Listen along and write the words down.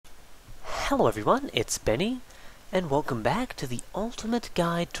Hello everyone, it's Benny, and welcome back to the Ultimate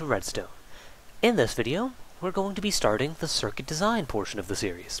Guide to Redstone. In this video, we're going to be starting the circuit design portion of the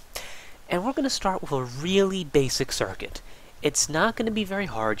series. And we're going to start with a really basic circuit. It's not going to be very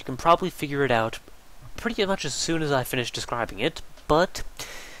hard, you can probably figure it out pretty much as soon as I finish describing it, but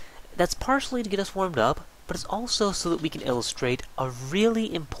that's partially to get us warmed up, but it's also so that we can illustrate a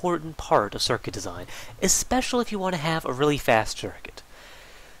really important part of circuit design, especially if you want to have a really fast circuit.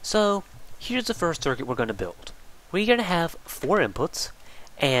 So, here's the first circuit we're going to build. We're going to have 4 inputs,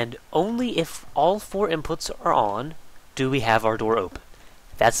 and only if all 4 inputs are on do we have our door open.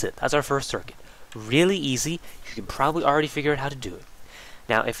 That's it. That's our first circuit. Really easy. You can probably already figure out how to do it.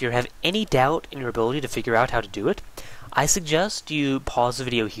 Now, if you have any doubt in your ability to figure out how to do it, I suggest you pause the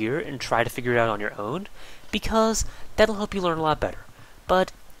video here and try to figure it out on your own, because that'll help you learn a lot better.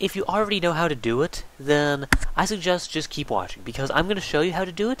 But if you already know how to do it, then I suggest just keep watching, because I'm going to show you how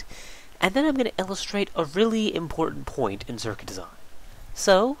to do it, and then I'm going to illustrate a really important point in circuit design.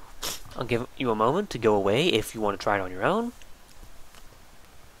 So, I'll give you a moment to go away if you want to try it on your own.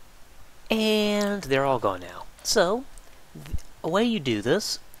 And they're all gone now. So, the way you do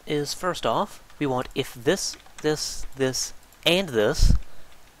this is, first off, we want if this, and this,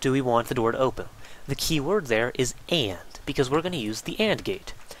 do we want the door to open. The key word there is AND, because we're going to use the AND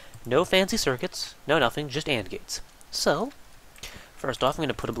gate. No fancy circuits, no nothing, just AND gates. So, first off, I'm going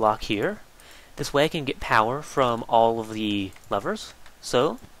to put a block here. This way I can get power from all of the levers.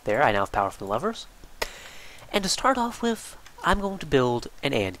 So, there, I now have power from the levers. And to start off with, I'm going to build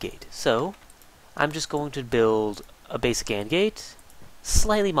an AND gate. So, I'm just going to build a basic AND gate,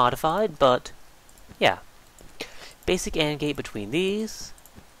 slightly modified, but yeah. Basic AND gate between these,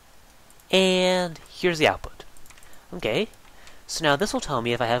 and here's the output. Okay. So now this will tell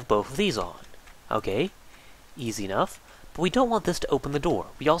me if I have both of these on. Okay, easy enough. But we don't want this to open the door.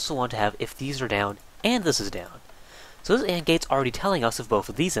 We also want to have if these are down and this is down. So this AND gate's already telling us if both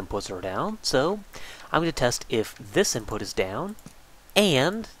of these inputs are down, so I'm going to test if this input is down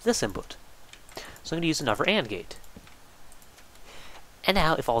and this input. So I'm going to use another AND gate. And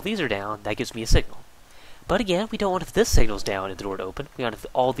now if all these are down, that gives me a signal. But again, we don't want if this signal's down and the door to open. We want if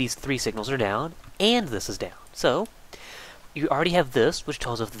all these 3 signals are down and this is down. So you already have this, which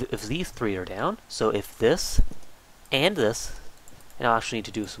tells us if these 3 are down. So if this and this, and I'll actually need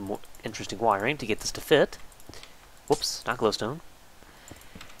to do some more interesting wiring to get this to fit. Whoops, not glowstone.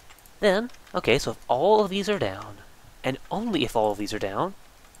 Then, okay, so if all of these are down, and only if all of these are down,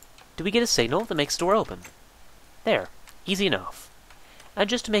 do we get a signal that makes the door open. There, easy enough. And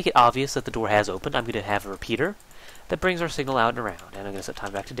just to make it obvious that the door has opened, I'm going to have a repeater that brings our signal out and around, and I'm going to set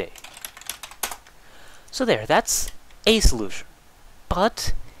time back to day. So there, that's a solution.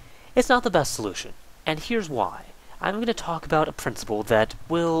 But it's not the best solution, and here's why. I'm going to talk about a principle that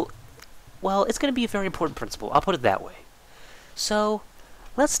will, well, it's going to be a very important principle. I'll put it that way. So,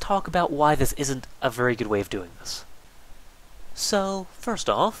 let's talk about why this isn't a very good way of doing this. So, first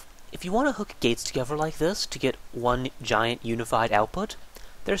off, if you want to hook gates together like this to get one giant unified output,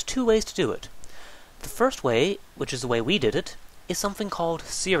 there's 2 ways to do it. The first way, which is the way we did it, is something called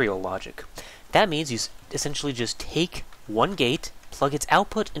serial logic. That means you essentially just take one gate, plug its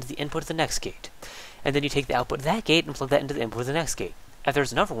output into the input of the next gate. And then you take the output of that gate and plug that into the input of the next gate. If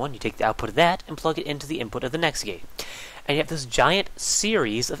there's another one, you take the output of that and plug it into the input of the next gate. And you have this giant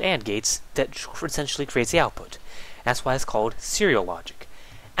series of AND gates that essentially creates the output. That's why it's called serial logic.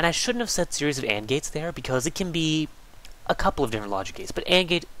 And I shouldn't have said series of AND gates there, because it can be a couple of different logic gates, but AND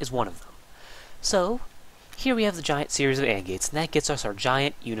gate is one of them. So, here we have the giant series of AND gates, and that gets us our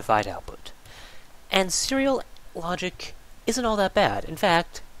giant unified output. And serial logic isn't all that bad. In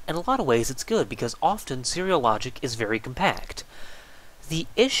fact, in a lot of ways it's good, because often serial logic is very compact. The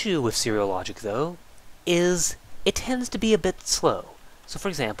issue with serial logic, though, is it tends to be a bit slow. So for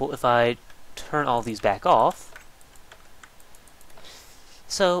example, if I turn all these back off,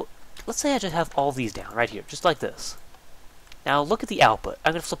 so let's say I just have all these down, right here, just like this. Now look at the output.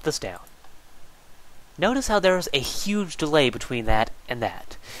 I'm going to flip this down. Notice how there's a huge delay between that and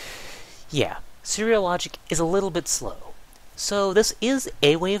that. Yeah, serial logic is a little bit slow. So this is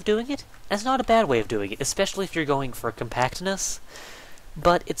a way of doing it, and it's not a bad way of doing it, especially if you're going for compactness,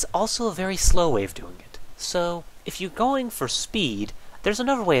 but it's also a very slow way of doing it. So if you're going for speed, there's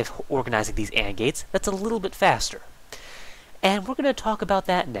another way of organizing these AND gates that's a little bit faster. And we're going to talk about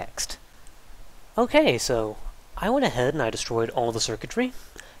that next. Okay, so I went ahead and I destroyed all the circuitry,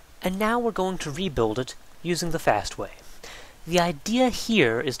 and now we're going to rebuild it using the fast way. The idea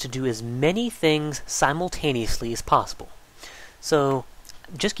here is to do as many things simultaneously as possible. So,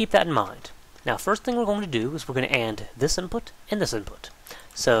 just keep that in mind. Now, first thing we're going to do is we're going to AND this input and this input.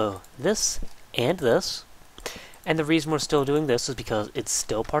 So, this and this. And the reason we're still doing this is because it's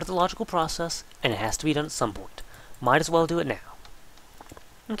still part of the logical process, and it has to be done at some point. Might as well do it now.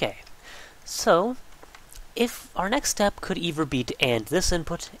 Okay, so if our next step could either be to AND this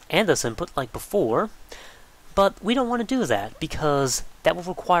input and this input like before, but we don't want to do that because that will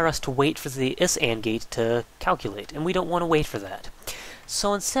require us to wait for this AND gate to calculate, and we don't want to wait for that.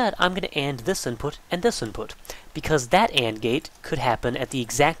 So instead, I'm going to AND this input and this input, because that AND gate could happen at the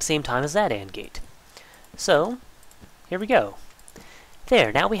exact same time as that AND gate. So, here we go.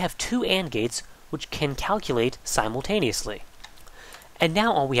 There, now we have two AND gates which can calculate simultaneously. And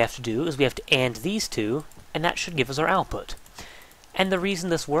now all we have to do is we have to AND these two, and that should give us our output. And the reason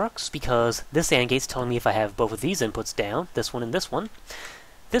this works, because this AND gate's telling me if I have both of these inputs down, this one and this one.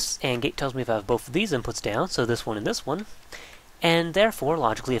 This AND gate tells me if I have both of these inputs down, so this one and this one. And therefore,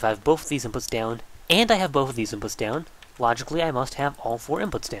 logically, if I have both of these inputs down, and I have both of these inputs down, logically I must have all four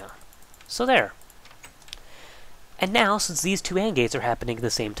inputs down. So there. And now, since these two AND gates are happening at the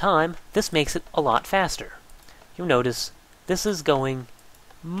same time, this makes it a lot faster. You'll notice this is going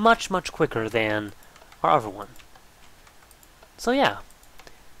much, much quicker than our other one. So yeah.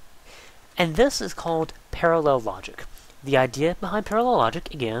 And this is called parallel logic. The idea behind parallel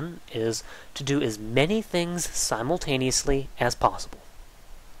logic, again, is to do as many things simultaneously as possible.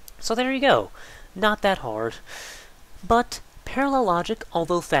 So there you go. Not that hard. But parallel logic,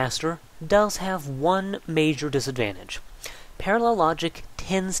 although faster, does have one major disadvantage. Parallel logic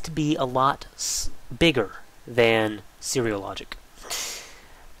tends to be a lot bigger than serial logic.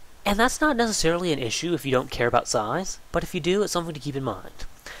 And that's not necessarily an issue if you don't care about size, but if you do, it's something to keep in mind.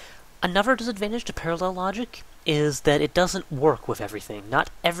 Another disadvantage to parallel logic is that it doesn't work with everything.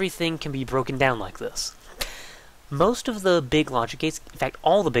 Not everything can be broken down like this. Most of the big logic gates, in fact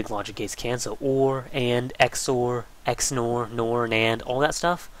all the big logic gates can, so OR, AND, XOR, XNOR, NOR, NAND, all that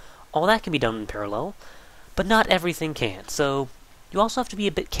stuff, all that can be done in parallel, but not everything can. So you also have to be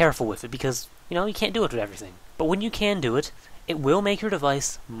a bit careful with it because, you can't do it with everything. But when you can do it, it will make your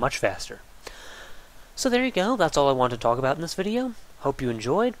device much faster. So there you go, that's all I wanted to talk about in this video. Hope you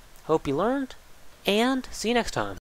enjoyed, hope you learned, and see you next time.